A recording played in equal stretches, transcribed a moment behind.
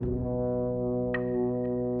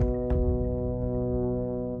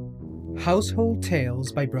Household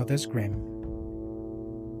Tales by Brothers Grimm.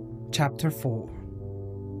 Chapter 4.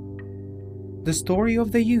 The story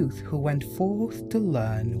of the youth who went forth to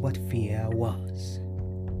learn what fear was.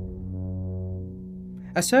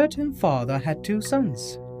 A certain father had 2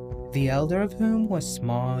 sons, the elder of whom was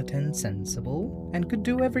smart and sensible and could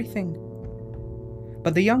do everything.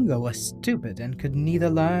 But the younger was stupid and could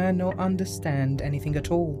neither learn nor understand anything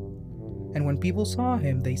at all. And when people saw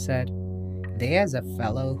him, they said, "There's a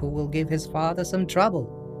fellow who will give his father some trouble."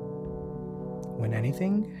 When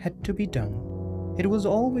anything had to be done, it was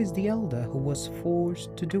always the elder who was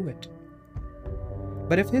forced to do it.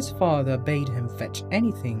 But if his father bade him fetch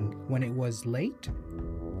anything when it was late,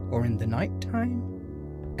 or in the night time,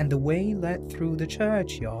 and the way led through the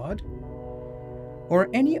churchyard, or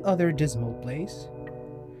any other dismal place,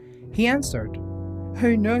 he answered,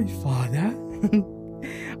 "Oh no, father,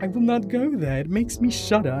 I will not go there. It makes me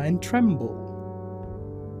shudder and tremble."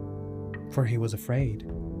 For he was afraid.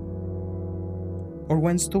 Or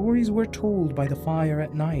when stories were told by the fire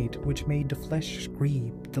at night which made the flesh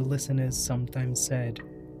creep, the listeners sometimes said,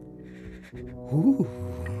 "Ooh,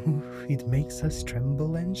 it makes us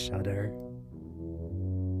tremble and shudder."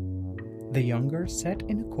 The younger sat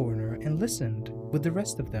in a corner and listened with the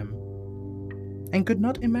rest of them, and could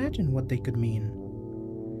not imagine what they could mean.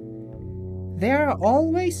 "They are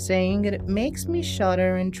always saying that it makes me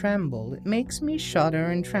shudder and tremble. It makes me shudder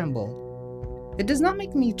and tremble. It does not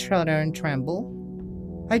make me shudder and tremble.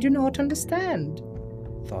 I do not understand,"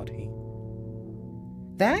 thought he.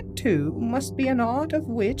 "That too must be an art of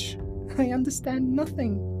which I understand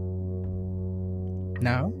nothing."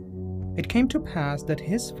 Now it came to pass that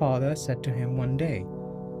his father said to him one day,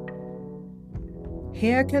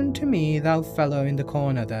 "Hearken to me, thou fellow in the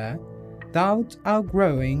corner there. Thou art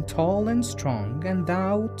growing tall and strong, and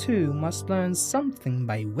thou too must learn something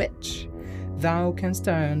by which thou canst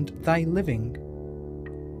earn thy living.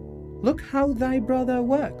 Look how thy brother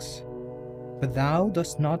works, but thou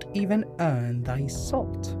dost not even earn thy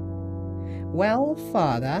salt." "Well,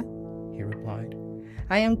 father," he replied,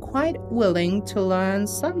 "I am quite willing to learn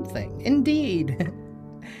something. Indeed,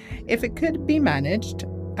 if it could be managed,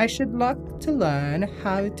 I should like to learn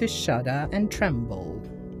how to shudder and tremble.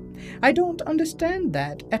 I don't understand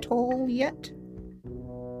that at all yet."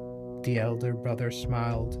 The elder brother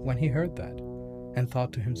smiled when he heard that, and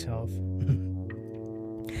thought to himself,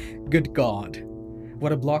 "Good God,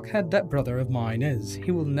 what a blockhead that brother of mine is.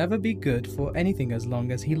 He will never be good for anything as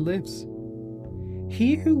long as he lives.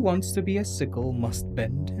 He who wants to be a sickle must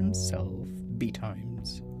bend himself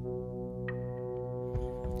betimes."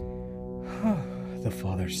 The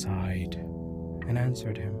father sighed and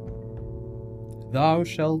answered him, "Thou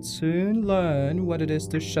shalt soon learn what it is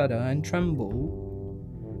to shudder and tremble,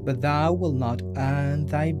 but thou wilt not earn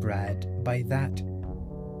thy bread by that."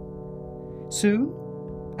 Soon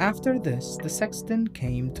after this, the sexton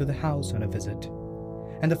came to the house on a visit,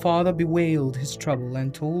 and the father bewailed his trouble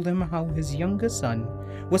and told him how his younger son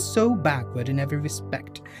was so backward in every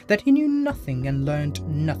respect that he knew nothing and learnt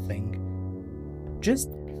nothing. "Just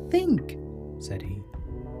think," said he.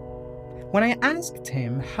 "When I asked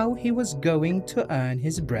him how he was going to earn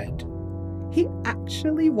his bread, he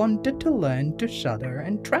actually wanted to learn to shudder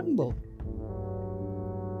and tremble."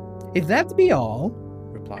 "If that be all,"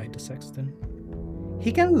 replied the sexton,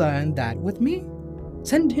 "he can learn that with me.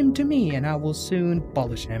 Send him to me, and I will soon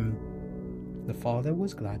polish him." The father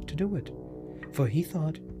was glad to do it, for he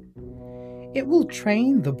thought, "It will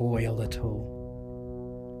train the boy a little."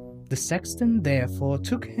 The sexton therefore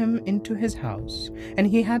took him into his house, and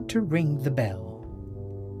he had to ring the bell.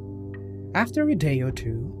 After a day or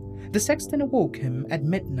two, the sexton awoke him at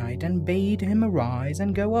midnight and bade him arise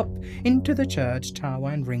and go up into the church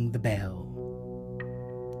tower and ring the bell.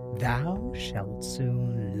 "Thou shalt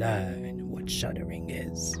soon learn what shuddering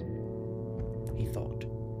is," he thought,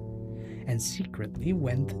 and secretly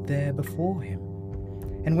went there before him.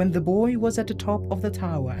 And when the boy was at the top of the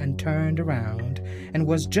tower and turned around, and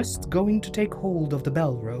was just going to take hold of the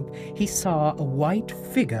bell rope, he saw a white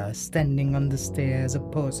figure standing on the stairs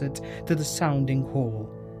opposite to the sounding hall.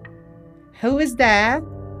 "Who is there?"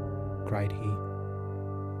 cried he.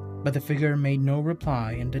 But the figure made no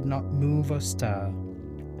reply and did not move or stir.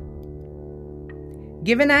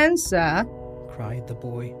 "Give an answer," cried the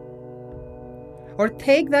boy, "or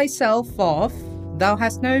take thyself off. Thou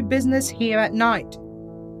hast no business here at night."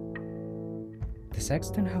 The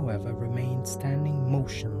sexton, however, remained standing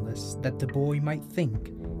motionless, that the boy might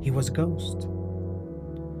think he was a ghost.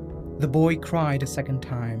 The boy cried a second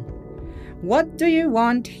time, "What do you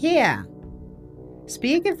want here?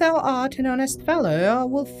 Speak if thou art an honest fellow, or I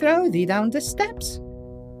will throw thee down the steps."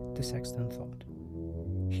 The sexton thought,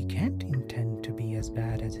 he can't intend to be as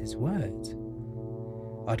bad as his words,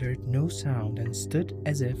 uttered no sound and stood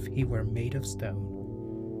as if he were made of stone.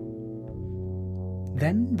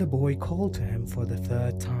 Then the boy called to him for the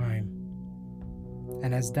third time,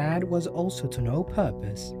 and as Dad was also to no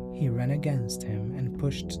purpose, he ran against him and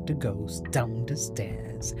pushed the ghost down the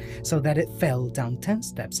stairs, so that it fell down 10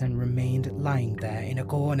 steps and remained lying there in a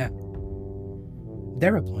corner.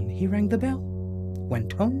 Thereupon he rang the bell,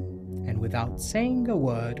 went home, and without saying a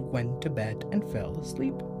word went to bed and fell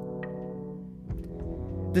asleep.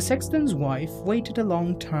 The sexton's wife waited a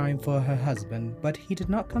long time for her husband, but he did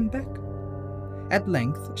not come back. At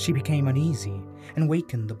length she became uneasy, and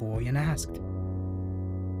wakened the boy and asked,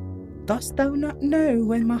 "Dost thou not know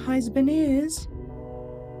where my husband is?"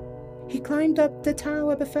 "He climbed up the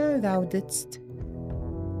tower before thou didst."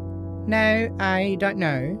 "No, I don't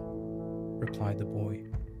know," replied the boy.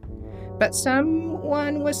 "But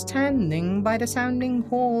someone was standing by the sounding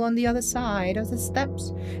hole on the other side of the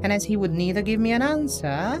steps, and as he would neither give me an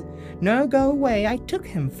answer nor go away, I took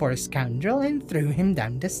him for a scoundrel and threw him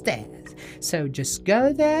down the stairs. So just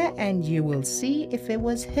go there and you will see if it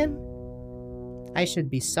was him. I should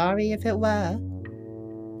be sorry if it were."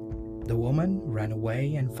 The woman ran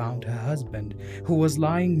away and found her husband, who was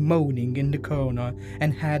lying moaning in the corner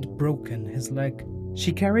and had broken his leg.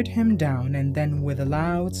 She carried him down, and then with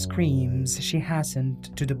loud screams she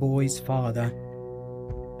hastened to the boy's father.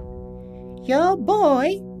 "Your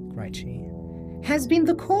boy," cried she, "has been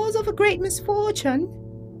the cause of a great misfortune.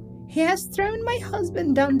 He has thrown my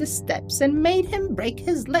husband down the steps and made him break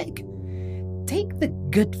his leg. Take the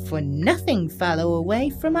good-for-nothing fellow away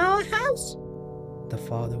from our house." The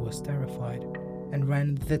father was terrified and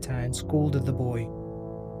ran thither and scolded the boy.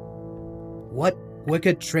 "What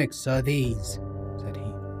wicked tricks are these?" said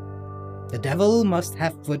he. "The devil must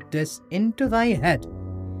have put this into thy head."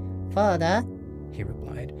 "Father," he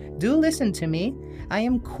replied, "do listen to me. I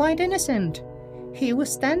am quite innocent. He was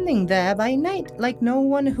standing there by night like no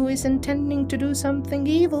one who is intending to do something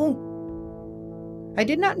evil. I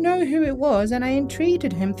did not know who it was, and I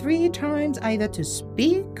entreated him 3 times either to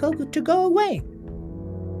speak or to go away."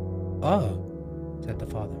 "Oh," said the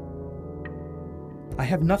father, "I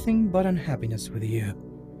have nothing but unhappiness with you.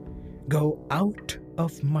 Go out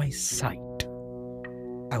of my sight.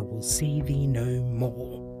 I will see thee no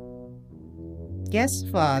more." "Yes,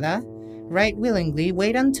 father, right willingly.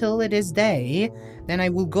 Wait until it is day. Then I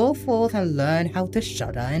will go forth and learn how to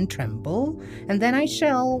shudder and tremble, and then I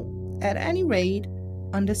shall, at any rate,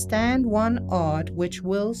 understand one art which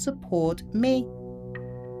will support me."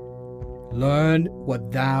 "Learn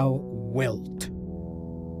what thou wilt,"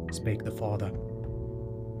 spake the father.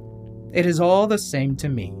 "It is all the same to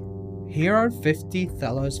me. Here are 50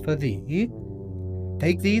 thalers for thee.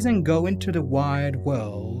 Take these and go into the wide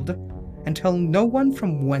world, and tell no one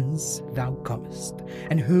from whence thou comest,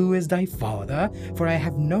 and who is thy father, for I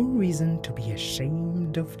have no reason to be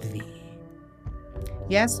ashamed of thee."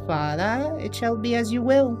 "Yes, father, it shall be as you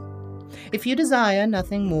will. If you desire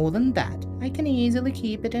nothing more than that, I can easily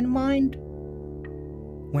keep it in mind."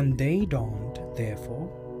 When day dawned, therefore,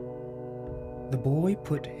 the boy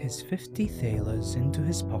put his 50 thalers into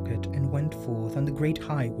his pocket and went forth on the great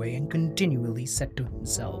highway and continually said to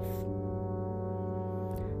himself,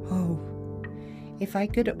 "Oh, if I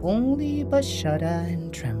could only but shudder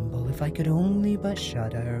and tremble, if I could only but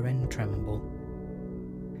shudder and tremble."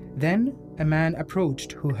 Then a man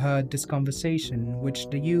approached who heard this conversation which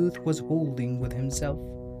the youth was holding with himself,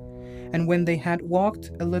 and when they had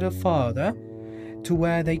walked a little farther, to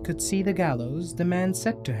where they could see the gallows, the man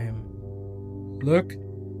said to him, "Look,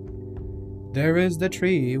 there is the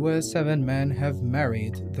tree where 7 men have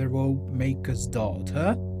married the rope-maker's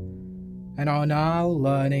daughter, and are now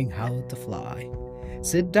learning how to fly.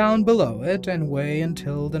 Sit down below it and wait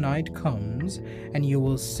until the night comes, and you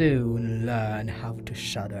will soon learn how to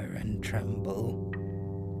shudder and tremble."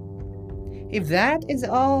 "If that is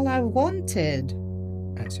all I wanted,"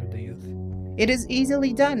 answered the youth, "it is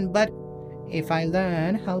easily done, but if I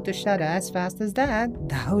learn how to shudder as fast as that,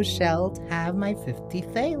 thou shalt have my 50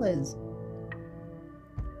 thalers.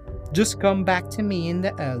 Just come back to me in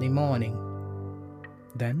the early morning."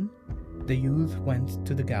 Then the youth went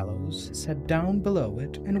to the gallows, sat down below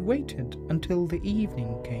it, and waited until the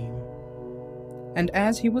evening came. And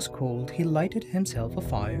as he was cold, he lighted himself a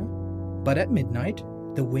fire, but at midnight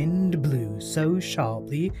the wind blew so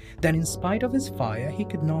sharply that in spite of his fire he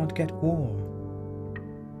could not get warm.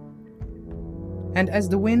 And as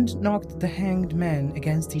the wind knocked the hanged men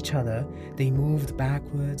against each other, they moved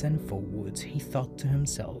backwards and forwards. He thought to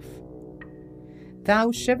himself,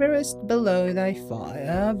 "Thou shiverest below thy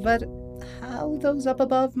fire, but how those up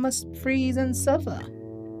above must freeze and suffer."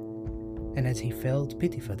 And as he felt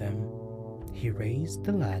pity for them, he raised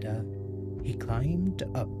the ladder, he climbed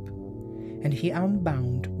up, and he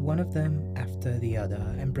unbound one of them after the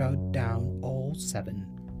other and brought down all 7.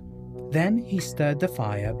 Then he stirred the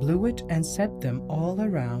fire, blew it, and set them all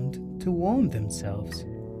around to warm themselves.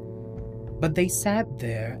 But they sat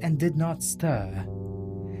there and did not stir,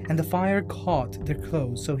 and the fire caught their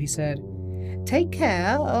clothes, so he said, "Take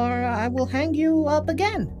care, or I will hang you up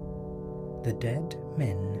again." The dead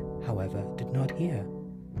men, however, did not hear,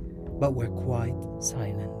 but were quite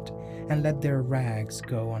silent, and let their rags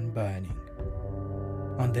go on burning.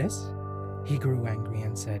 On this, he grew angry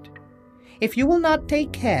and said, "If you will not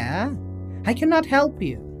take care, I cannot help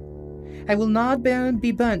you. I will not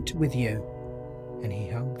be burnt with you." And he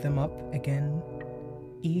hung them up again,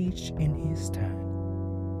 each in his turn.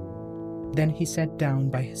 Then he sat down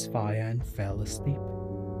by his fire and fell asleep.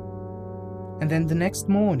 And then the next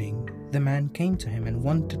morning the man came to him and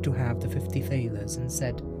wanted to have the 50 thalers, and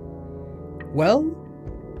said, "Well,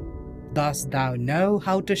 dost thou know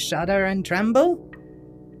how to shudder and tremble?"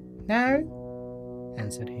 "No,"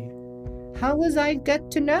 answered he. "How was I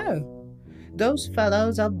get to know? Those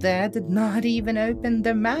fellows up there did not even open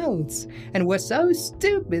their mouths, and were so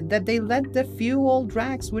stupid that they let the few old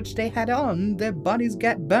rags which they had on their bodies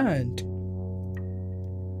get burnt."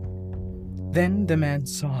 Then the man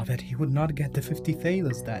saw that he would not get the 50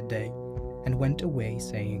 thalers that day, and went away,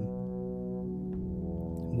 saying,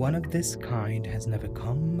 "One of this kind has never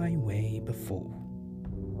come my way before."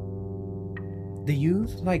 The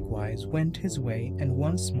youth likewise went his way, and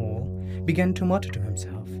once more began to mutter to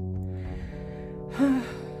himself,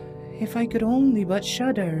 "If I could only but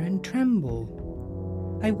shudder and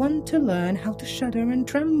tremble. I want to learn how to shudder and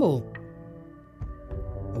tremble."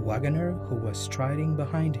 A wagoner who was striding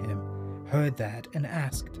behind him heard that and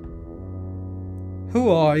asked, "Who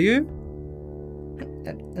are you?"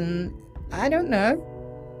 "I don't know,"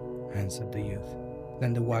 answered the youth.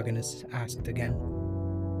 Then the wagoner asked again,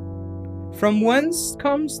 "From whence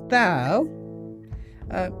comest thou?"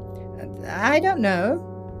 "I don't know."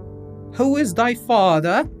 "Who is thy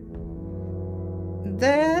father?"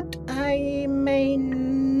 "That I may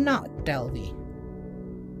not tell thee."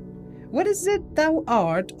 "What is it thou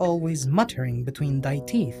art always muttering between thy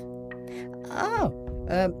teeth?" "Oh,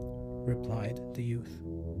 replied the youth,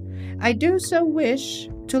 "I do so wish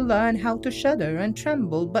to learn how to shudder and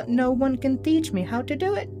tremble, but no one can teach me how to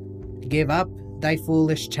do it." "Give up thy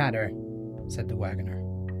foolish chatter," said the wagoner.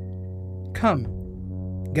 "Come,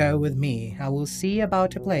 go with me, I will see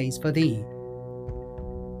about a place for thee."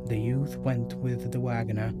 The youth went with the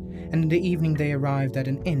wagoner, and in the evening they arrived at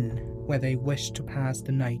an inn where they wished to pass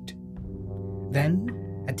the night. Then,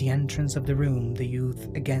 at the entrance of the room, the youth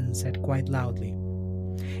again said quite loudly,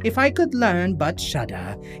 "If I could learn but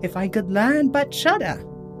shudder, if I could learn but shudder."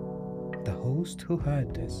 The host, who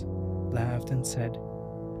heard this, laughed and said,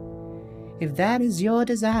 "If that is your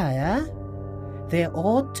desire, there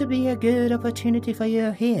ought to be a good opportunity for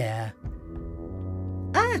you here."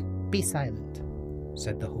 "Ah, be silent,"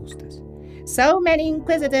 said the hostess. "So many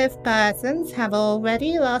inquisitive persons have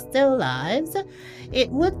already lost their lives.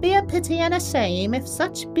 It would be a pity and a shame if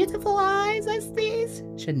such beautiful eyes as these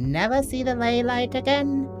should never see the daylight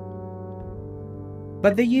again."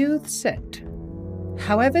 But the youth said,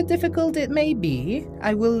 "However difficult it may be,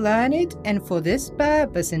 I will learn it, and for this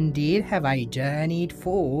purpose indeed have I journeyed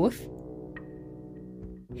forth."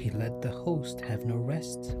 He let the host have no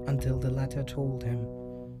rest until the latter told him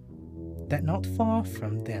that not far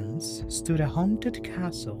from thence stood a haunted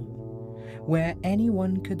castle, where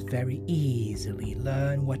anyone could very easily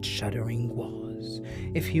learn what shuddering was,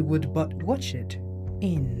 if he would but watch it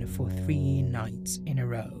in for 3 nights in a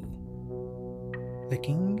row. The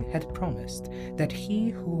king had promised that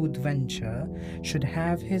he who would venture should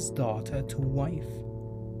have his daughter to wife,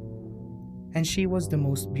 and she was the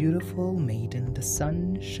most beautiful maiden the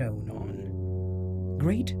sun shone on.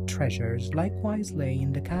 Great treasures likewise lay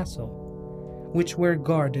in the castle, which were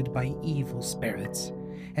guarded by evil spirits,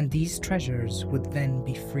 and these treasures would then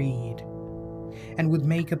be freed, and would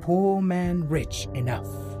make a poor man rich enough.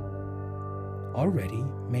 Already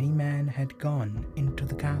many men had gone into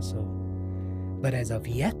the castle, but as of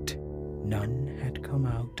yet none had come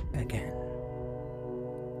out again.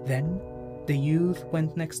 Then the youth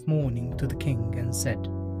went next morning to the king and said,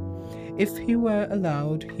 if he were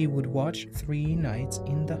allowed, he would watch 3 nights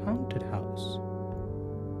in the haunted house.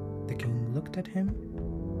 The king looked at him,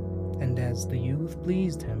 and as the youth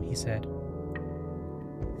pleased him, he said,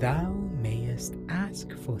 "Thou mayest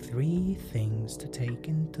ask for 3 things to take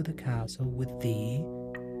into the castle with thee,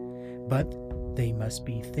 but they must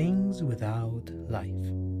be things without life."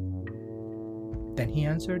 Then he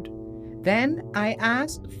answered, Then I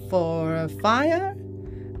asked for a fire,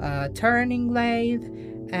 a turning lathe,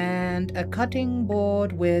 and a cutting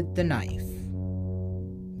board with the knife.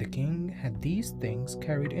 The king had these things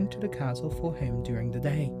carried into the castle for him during the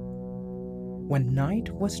day. When night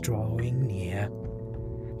was drawing near,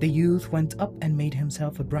 the youth went up and made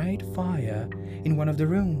himself a bright fire in one of the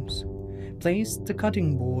rooms, placed the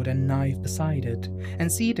cutting board and knife beside it,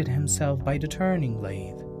 and seated himself by the turning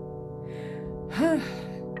lathe.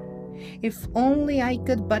 If only I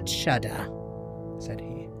could but shudder, said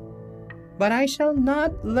he. But I shall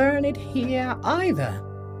not learn it here either.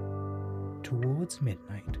 Towards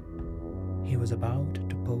midnight, he was about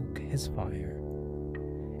to poke his fire,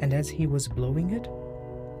 and as he was blowing it,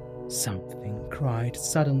 something cried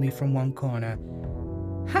suddenly from one corner,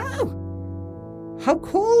 How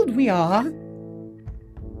cold we are!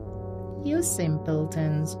 You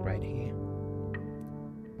simpletons, cried he.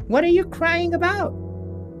 What are you crying about?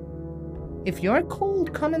 If you're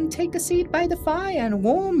cold, come and take a seat by the fire and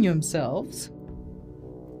warm yourselves.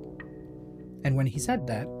 And when he said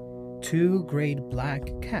that, 2 great black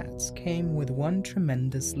cats came with one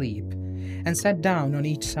tremendous leap, and sat down on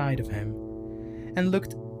each side of him, and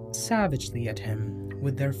looked savagely at him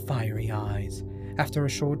with their fiery eyes. After a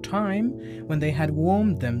short time, when they had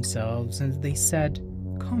warmed themselves, and they said,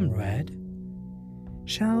 "Comrade,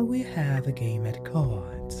 shall we have a game at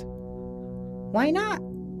cards?" Why not?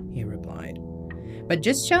 he replied. But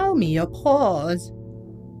just show me your paws.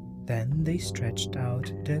 Then they stretched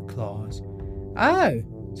out their claws. Oh,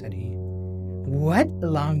 said he, what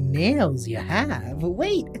long nails you have.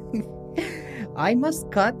 Wait, I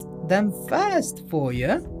must cut them first for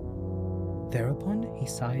you. Thereupon he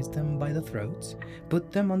seized them by the throats,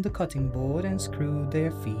 put them on the cutting board, and screwed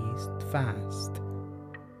their feet fast.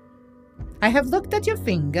 I have looked at your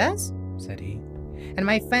fingers, said he, and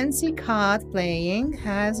my fancy card playing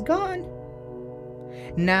has gone.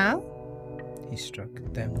 Now, he struck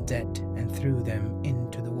them dead and threw them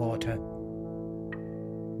into the water.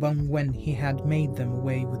 But when he had made them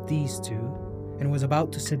away with these 2, and was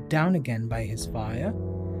about to sit down again by his fire,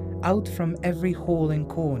 out from every hole and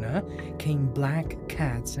corner came black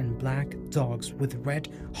cats and black dogs with red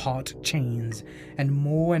hot chains, and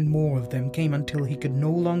more of them came until he could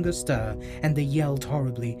no longer stir, and they yelled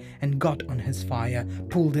horribly, and got on his fire,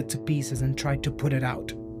 pulled it to pieces, and tried to put it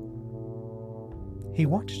out. He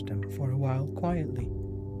watched them for a while quietly,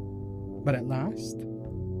 but at last,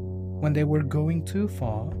 when they were going too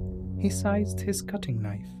far, he seized his cutting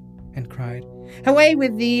knife, and cried, "Away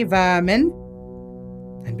with thee, vermin!"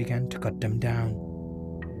 and began to cut them down.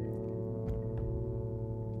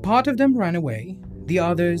 Part of them ran away, the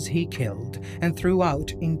others he killed, and threw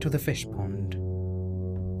out into the fish pond.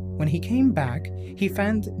 When he came back, he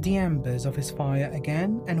fanned the embers of his fire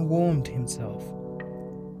again, and warmed himself.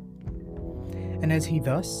 And as he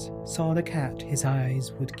thus saw the cat, his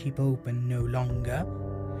eyes would keep open no longer,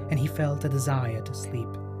 and he felt a desire to sleep.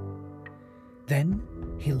 Then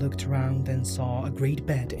he looked round and saw a great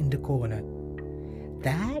bed in the corner.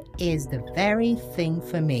 That is the very thing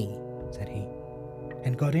for me, said he,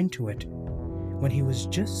 and got into it. When he was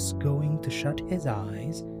just going to shut his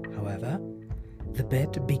eyes, however, the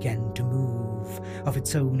bed began to move of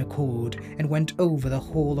its own accord, and went over the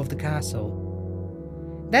whole of the castle.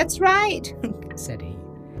 That's right, said he,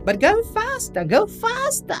 but go faster, go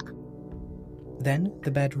faster. Then the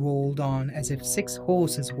bed rolled on as if 6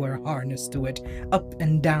 horses were harnessed to it, up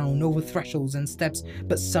and down over thresholds and steps,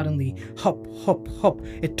 but suddenly, hop, hop, hop,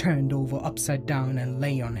 it turned over upside down and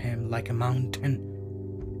lay on him like a mountain.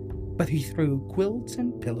 But he threw quilts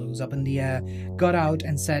and pillows up in the air, got out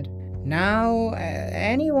and said, "Now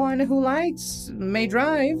anyone who likes may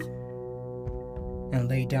drive," and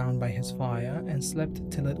lay down by his fire and slept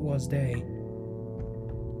till it was day.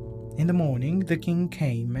 In the morning the king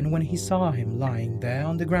came, and when he saw him lying there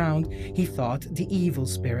on the ground, he thought the evil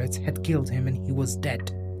spirits had killed him and he was dead.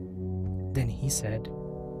 Then he said,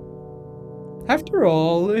 "After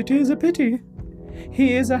all, it is a pity.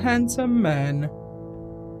 He is a handsome man."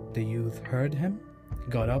 The youth heard him,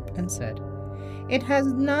 got up and said, "It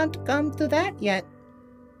has not come to that yet."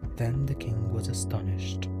 Then the king was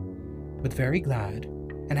astonished, but very glad,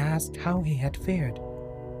 and asked how he had fared.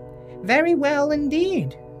 "Very well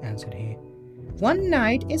indeed," answered he. "One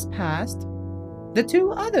night is past. The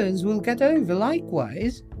 2 others will get over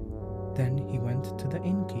likewise." Then he went to the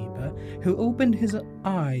innkeeper, who opened his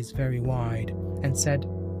eyes very wide, and said,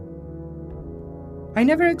 "I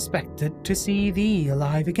never expected to see thee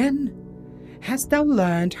alive again. Hast thou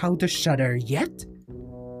learned how to shudder yet?"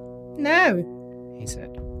 "No," he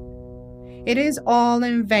said. "It is all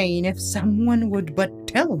in vain if someone would but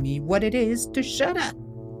tell me what it is to shudder."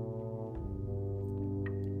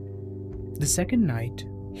 The second night,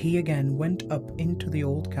 he again went up into the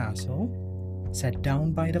old castle, sat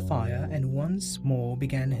down by the fire, and once more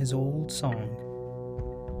began his old song.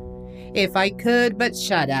 If I could but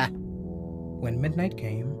shudder. When midnight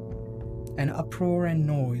came, an uproar and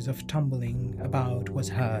noise of tumbling about was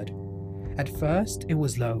heard. At first it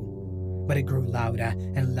was low, but it grew louder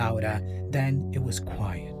and louder. Then it was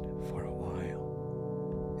quiet for a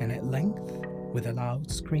while. And at length, with a loud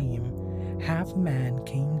scream, half a man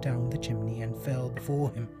came down the chimney and fell before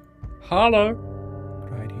him. "Hallo!"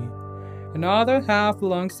 cried he. "Another half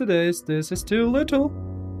belongs to this. This is too little."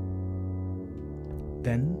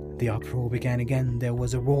 Then the uproar began again. There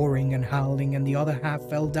was a roaring and howling, and the other half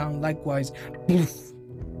fell down likewise. Poof!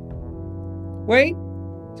 "Wait,"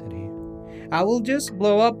 said he. "I will just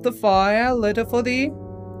blow up the fire a little for thee."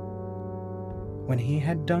 When he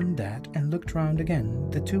had done that and looked round again,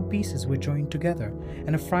 the two pieces were joined together,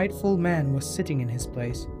 and a frightful man was sitting in his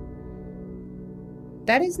place.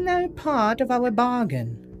 That is no part of our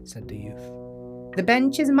bargain, said the youth. The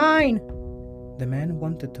bench is mine. The man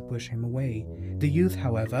wanted to push him away. The youth,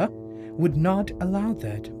 however, would not allow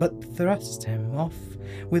that, but thrust him off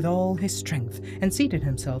with all his strength, and seated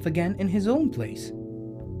himself again in his own place.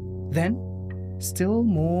 Then still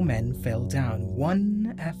more men fell down,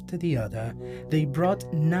 one after the other. They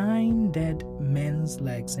brought 9 dead men's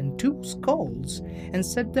legs and 2 skulls, and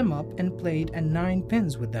set them up and played at 9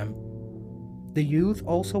 pins with them. The youth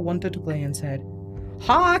also wanted to play, and said,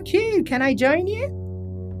 Hark you, can I join you?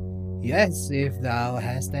 Yes, if thou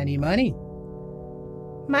hast any money.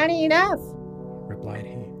 Money enough, replied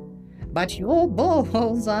he. But your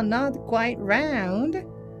balls are not quite round.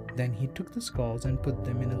 Then he took the skulls and put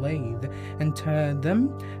them in a lathe, and turned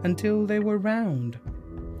them until they were round.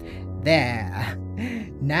 There,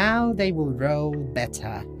 now they will roll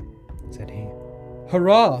better, said he.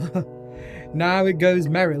 Hurrah! Now it goes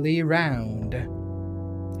merrily round.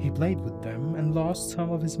 He played with them and lost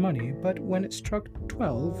some of his money, but when it struck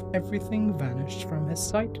 12, everything vanished from his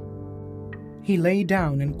sight. He lay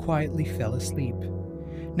down and quietly fell asleep.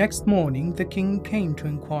 Next morning the king came to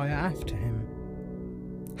inquire after him.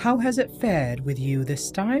 How has it fared with you this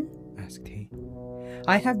time? asked he.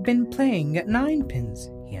 I have been playing at 9 pins,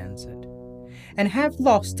 he answered, and have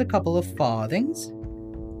lost a couple of farthings.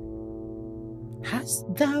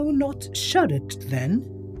 Hast thou not shuddered then?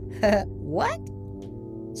 What?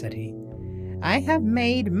 said he. I have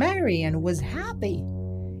made merry and was happy.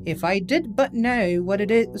 If I did but know what it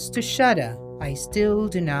is to shudder, I still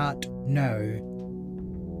do not know.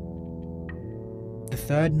 The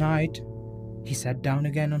third night, he sat down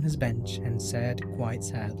again on his bench and said quite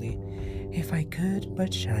sadly, If I could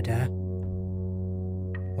but shudder.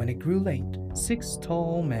 When it grew late, 6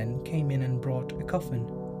 tall men came in and brought a coffin.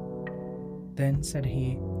 Then said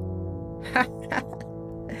he,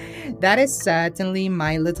 That is certainly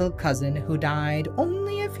my little cousin who died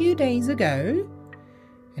only a few days ago.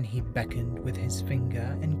 And he beckoned with his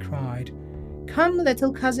finger and cried, Come,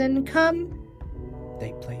 little cousin, come.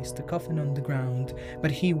 They placed the coffin on the ground, but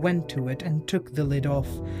he went to it and took the lid off,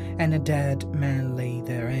 and a dead man lay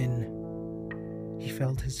therein. He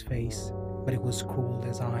felt his face, but it was cold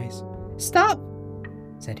as ice. Stop,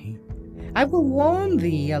 said he. I will warm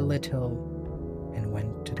thee a little. And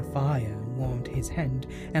went to the fire and warmed his hand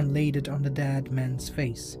and laid it on the dead man's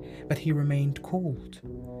face, but he remained cold.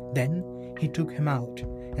 Then he took him out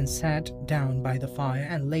and sat down by the fire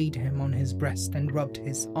and laid him on his breast and rubbed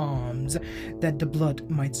his arms, that the blood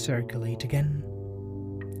might circulate again.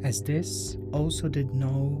 As this also did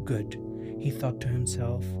no good, he thought to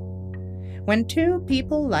himself, When 2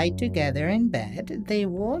 people lie together in bed, they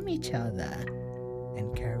warm each other.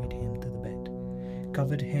 And carried him to the bed,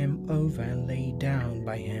 covered him over and lay down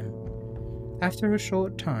by him. After a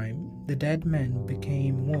short time, the dead man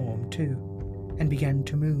became warm too, and began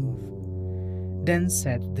to move. Then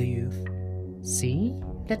said the youth, See,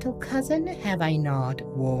 little cousin, have I not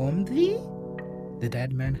warmed thee? The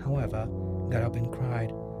dead man, however, got up and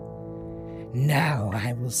cried, Now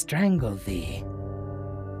I will strangle thee.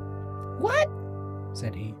 What?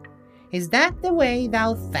 said he. Is that the way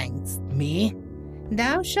thou thank'st me?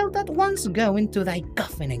 Thou shalt at once go into thy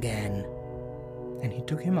coffin again. And he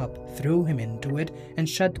took him up, threw him into it, and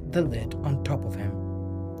shut the lid on top of him.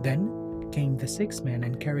 Then came the 6 men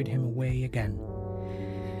and carried him away again.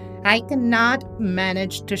 I cannot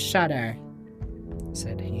manage to shudder,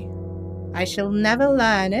 said he. I shall never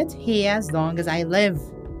learn it here as long as I live.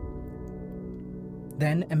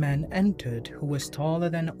 Then a man entered who was taller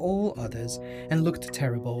than all others and looked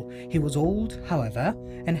terrible. He was old, however,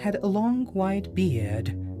 and had a long white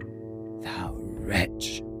beard. Thou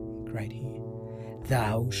wretch, cried he,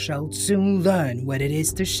 thou shalt soon learn what it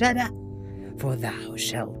is to shudder. for thou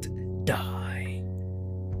shalt die."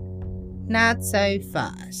 "Not so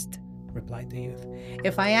fast," replied the youth.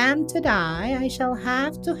 "If I am to die, I shall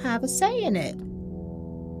have to have a say in it."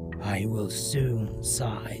 "I will soon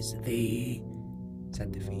size thee,"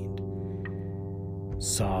 said the fiend.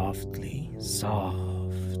 "Softly,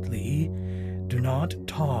 softly, do not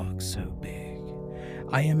talk so big.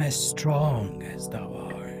 I am as strong as thou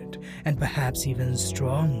art, and perhaps even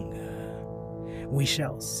stronger. We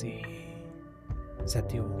shall see," said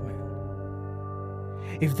the old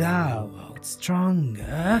man. "If thou art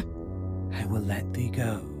stronger, I will let thee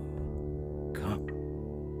go. Come,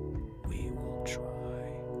 we will try."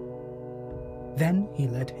 Then he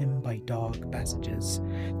led him by dark passages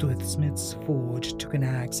to a smith's forge, took an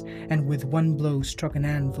axe, and with one blow struck an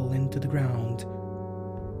anvil into the ground.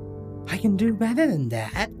 "I can do better than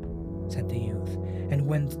that," said the youth, and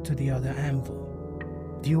went to the other anvil.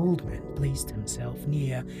 The old man placed himself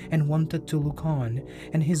near and wanted to look on,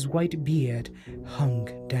 and his white beard hung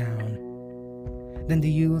down. Then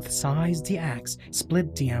the youth seized the axe,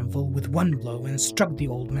 split the anvil with one blow, and struck the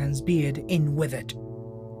old man's beard in with it.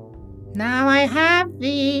 "Now I have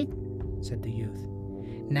thee," said the youth.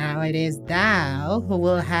 "Now it is thou who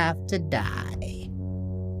will have to die."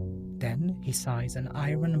 Then he seized an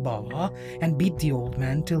iron bar and beat the old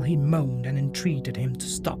man till he moaned and entreated him to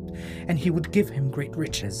stop, and he would give him great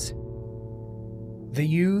riches. The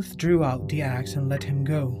youth drew out the axe and let him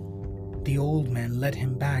go. The old man led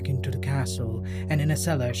him back into the castle, and in a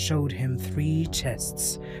cellar showed him 3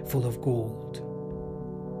 chests full of gold.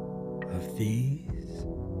 "Of these,"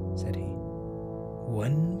 said he,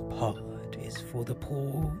 "one part is for the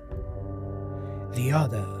poor, the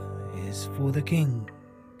other is for the king,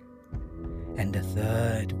 and the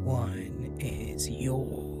third one is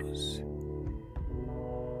yours."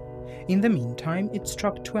 In the meantime it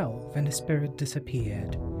struck 12, and the spirit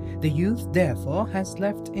disappeared. The youth therefore has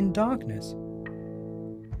left in darkness.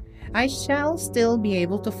 "I shall still be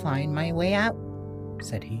able to find my way out,"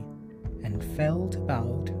 said he, and felt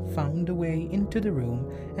about, found a way into the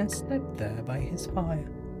room, and slept there by his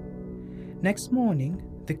fire. Next morning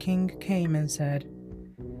the king came and said,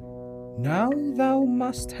 "Now thou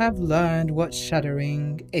must have learned what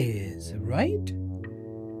shuddering is, right?"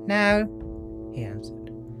 "No," he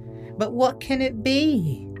answered. "But what can it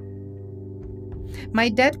be?" "My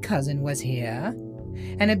dead cousin was here,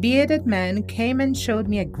 and a bearded man came and showed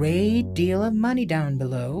me a great deal of money down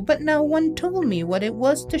below, but no one told me what it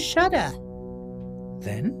was to shudder."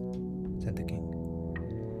 "Then," said the king,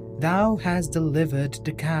 "thou hast delivered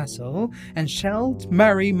the castle, and shalt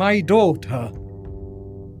marry my daughter."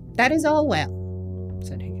 "That is all well,"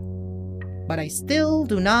 said he, "but I still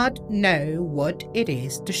do not know what it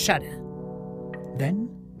is to shudder." Then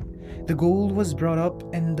the gold was brought up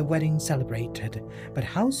and the wedding celebrated. But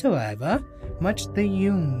howsoever much the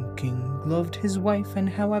young king loved his wife, and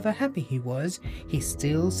however happy he was, he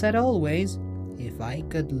still said always, "If I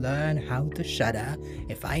could learn how to shudder,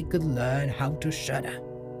 if I could learn how to shudder."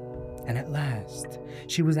 And at last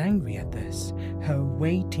she was angry at this. Her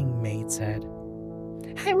waiting maid said,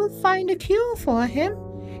 "I will find a cure for him.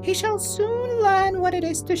 He shall soon learn what it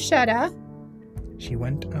is to shudder." She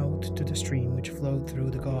went out to the stream which flowed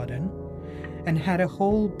through the garden, and had a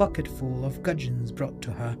whole bucketful of gudgeons brought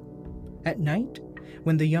to her. At night,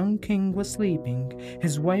 when the young king was sleeping,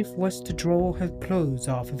 his wife was to draw her clothes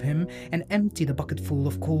off of him and empty the bucketful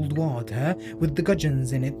of cold water with the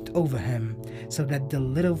gudgeons in it over him, so that the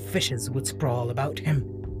little fishes would sprawl about him.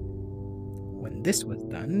 When this was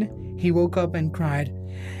done, he woke up and cried,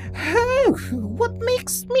 "Oh, what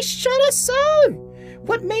makes me shudder so?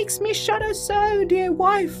 What makes me shudder so, dear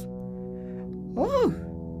wife? Oh,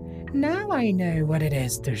 now I know what it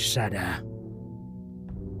is to shudder."